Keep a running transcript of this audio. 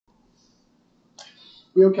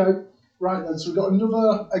We okay? Right then, so we've got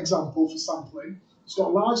another example for sampling. It's got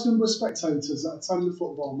a large number of spectators that attend a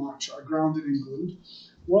football match at a ground in England.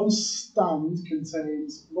 One stand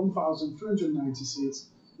contains 1,390 seats,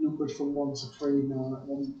 numbered from 1 to 3, now at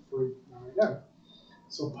 1, 3, 9,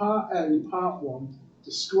 So part A, part 1,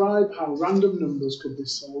 describe how random numbers could be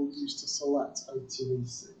used to select 80 of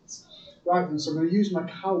these seats. Right then, so I'm going to use my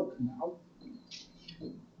calc now.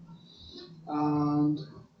 And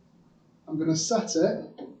I'm going to set it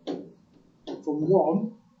from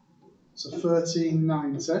 1 to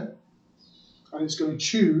 1390, and it's going to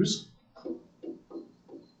choose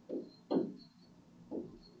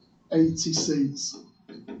 80 seats.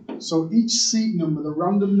 So each seat number, the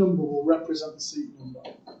random number, will represent the seat number.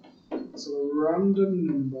 So the random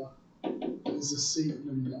number is the seat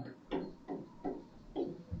number.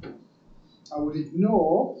 I would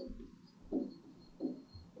ignore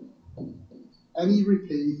any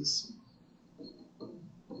repeats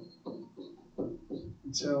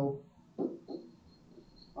until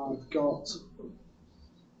I've got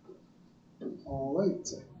all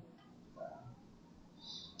 80.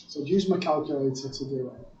 So I'd use my calculator to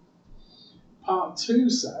do it. Part 2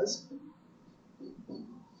 says,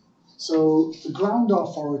 so the ground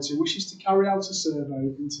authority wishes to carry out a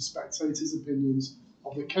survey into spectators' opinions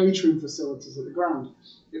of the catering facilities at the ground.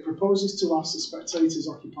 It proposes to ask the spectators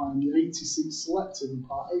occupying the 80 seats selected in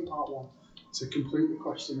Part A, Part 1 to complete the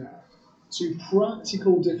questionnaire. 2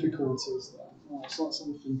 practical difficulties there. Right, so let's have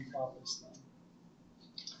a think about this then.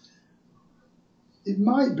 It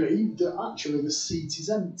might be that actually the seat is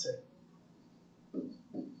empty.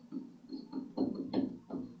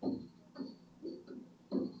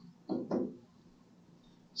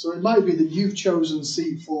 So it might be that you've chosen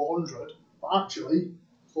seat 400, but actually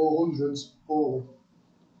 400's full.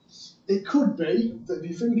 It could be that if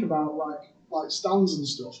you think about like stands and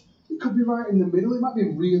stuff, it could be right in the middle. It might be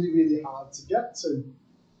really, really hard to get to.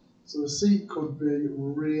 So the seat could be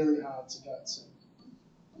really hard to get to.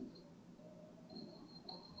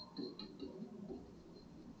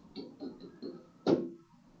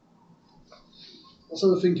 Let's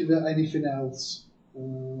have a think of anything else.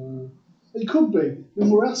 It could be. When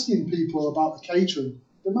we're asking people about the catering,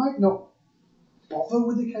 they might not bother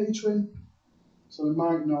with the catering, so they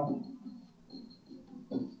might not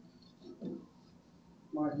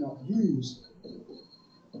use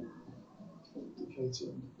the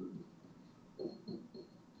catering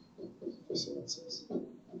facilities.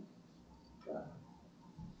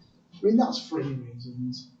 I mean, that's 3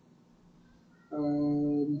 reasons.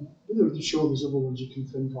 I'm sure there's other ones you can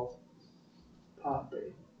think of. Part B.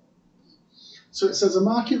 So it says a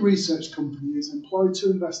market research company is employed to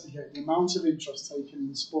investigate the amount of interest taken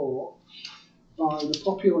in sport by the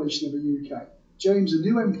population of the UK. James, a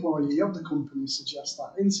new employee of the company, suggests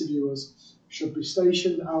that interviewers should be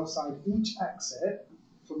stationed outside each exit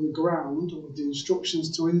from the ground with the instructions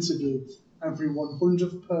to interview every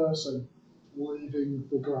 100th person leaving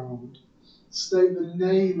the ground. State the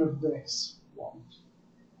name of this one.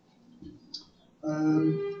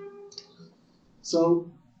 So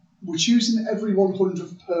we're choosing every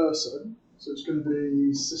 100th person, so it's going to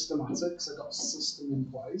be systematic, so I've got a system in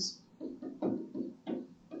place.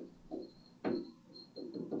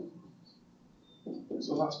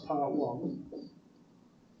 So that's part 1.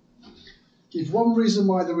 Give one reason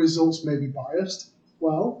why the results may be biased.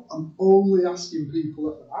 Well, I'm only asking people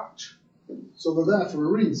at the match, so they're there for a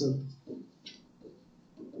reason.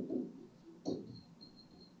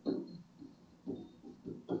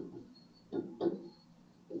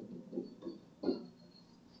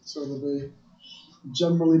 So they'll be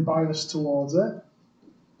generally biased towards it.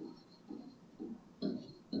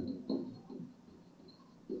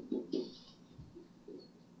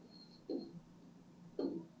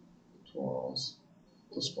 Towards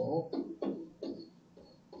the sport.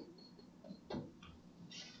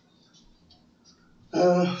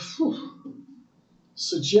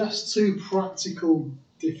 Suggest 2 practical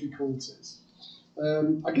difficulties.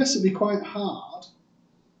 I guess it'd be quite hard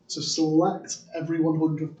to select every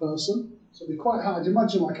 100th person. So it'd be quite hard.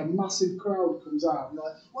 Imagine like a massive crowd comes out and you're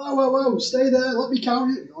like, whoa, whoa, whoa, stay there, let me count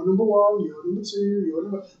you. You're number 1, you're number 2, you're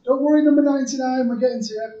number... Don't worry, number 99, we're getting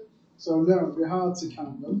to you. So no, it'd be hard to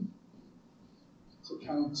count them. So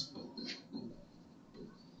count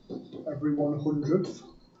every 100th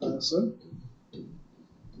person.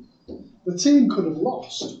 The team could have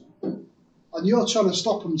lost, and you're trying to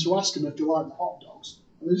stop them to ask them if they like the hot dogs,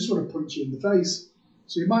 and they just want to punch you in the face.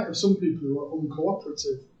 So you might have some people who are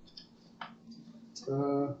uncooperative.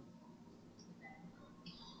 So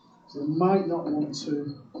they might not want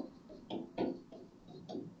to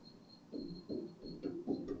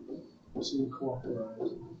So you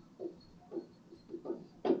cooperate.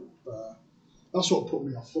 There. That's what put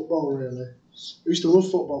me off football, really. I used to love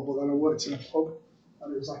football, but then I worked in a pub,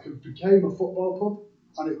 and it was like it became a football pub,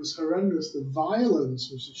 and it was horrendous. The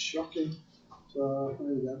violence was just shocking. So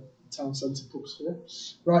there you go, town centre pubs here.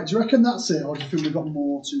 Right, do you reckon that's it, or do you think we've got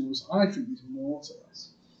more to us? I think there's more to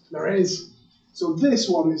this. There is. So this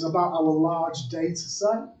one is about our large data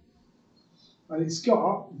set, and it's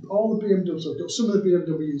got all the BMWs. So it's got some of the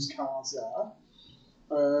BMW's cars there.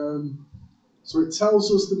 So it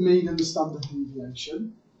tells us the mean and the standard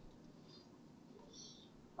deviation.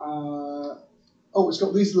 It's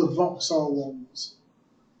got these are the Vauxhall ones.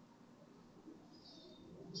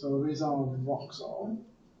 So these are Vauxhall.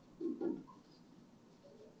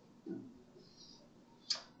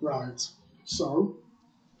 Right. So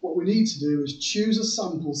what we need to do is choose a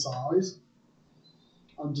sample size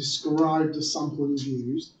and describe the sample you've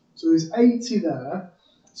used. So there's 80 there.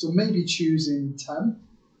 So maybe choosing 10.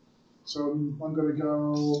 So I'm going to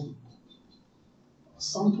go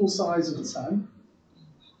sample size of 10.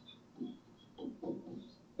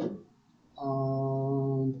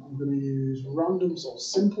 And I'm going to use random, so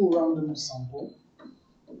simple random sample.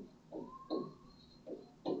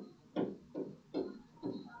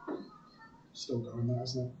 Still going there,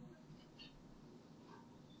 isn't it?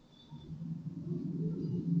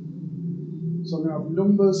 So I'm going to have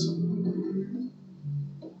numbers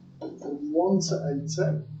from 1 to 80,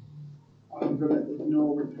 and I'm going to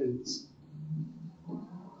ignore repeats.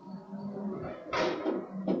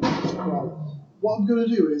 Right. What I'm going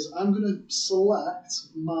to do is I'm going to select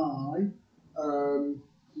my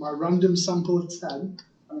my random sample of 10, and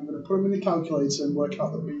I'm going to put them in the calculator and work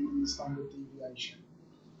out the mean and the standard deviation.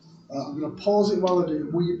 I'm going to pause it while I do.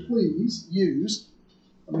 Will you please use,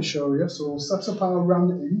 let me show you, so we'll set up our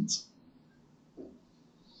ran_int.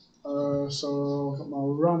 So I've got my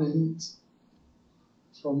ran_int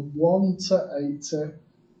from 1 to 80,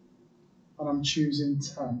 and I'm choosing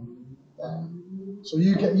 10 there. So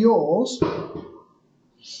you get yours.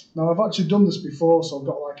 Now I've actually done this before, so I've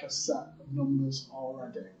got like a set of numbers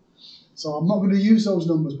already. So I'm not going to use those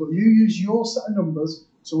numbers, but you use your set of numbers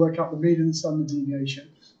to work out the mean and the standard deviation.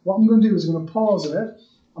 What I'm going to do is I'm going to pause it.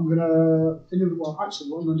 I'm going to, well,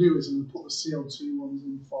 actually what I'm going to do is I'm going to put the CO2 ones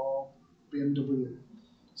in for BMW.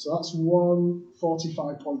 So that's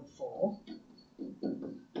 145.4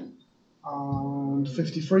 and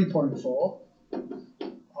 53.4.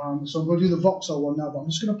 So I'm going to do the Vauxhall one now, but I'm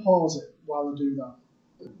just going to pause it while I do that.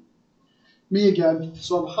 Me again.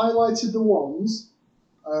 So I've highlighted the ones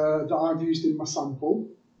that I've used in my sample.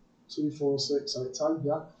 2, 4, 6, 8, 10,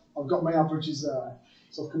 yeah. I've got my averages there.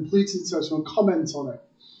 So I've completed the test, so I'll comment on it.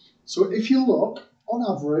 So if you look, on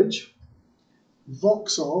average,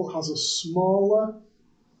 Vauxhall has a smaller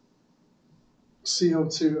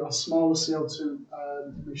CO2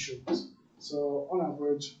 emissions. So on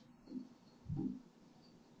average,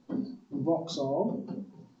 Vauxhall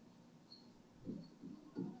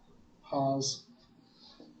has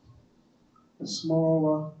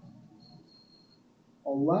smaller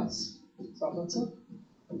or less, is that better?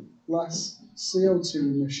 Less CO2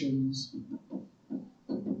 emissions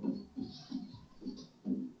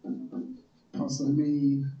as the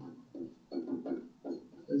mean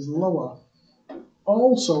is lower.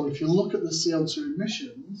 Also, if you look at the CO2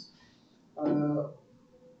 emissions,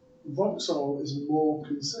 Vauxhall is more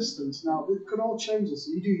consistent. Now, it could all change this.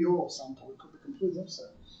 So you do your sample, it could be completely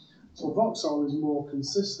opposite. So Vauxhall is more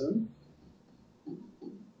consistent.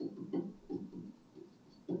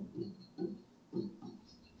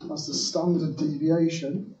 As the standard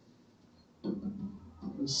deviation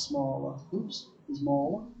is smaller. Oops, is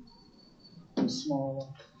smaller. Smaller.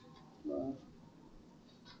 There.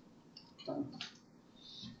 Okay.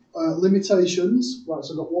 Limitations. Right,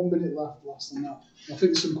 so I've got 1 minute left, less than that. I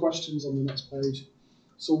think some questions on the next page.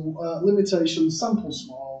 So limitations, sample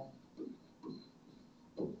small.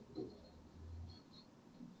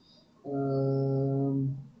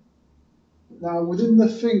 Now within the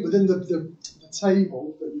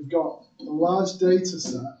table that you've got, the large data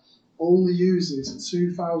set only uses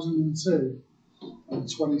 2002 and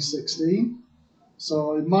 2016.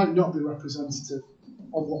 So it might not be representative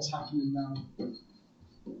of what's happening now.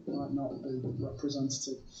 Might not be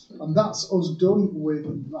representative, and that's us done with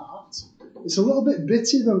that. It's a little bit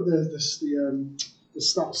bitty though, the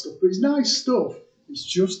stat stuff, but it's nice stuff. It's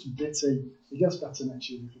just bitty. It gets better next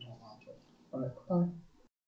year if you don't like it. All right, bye.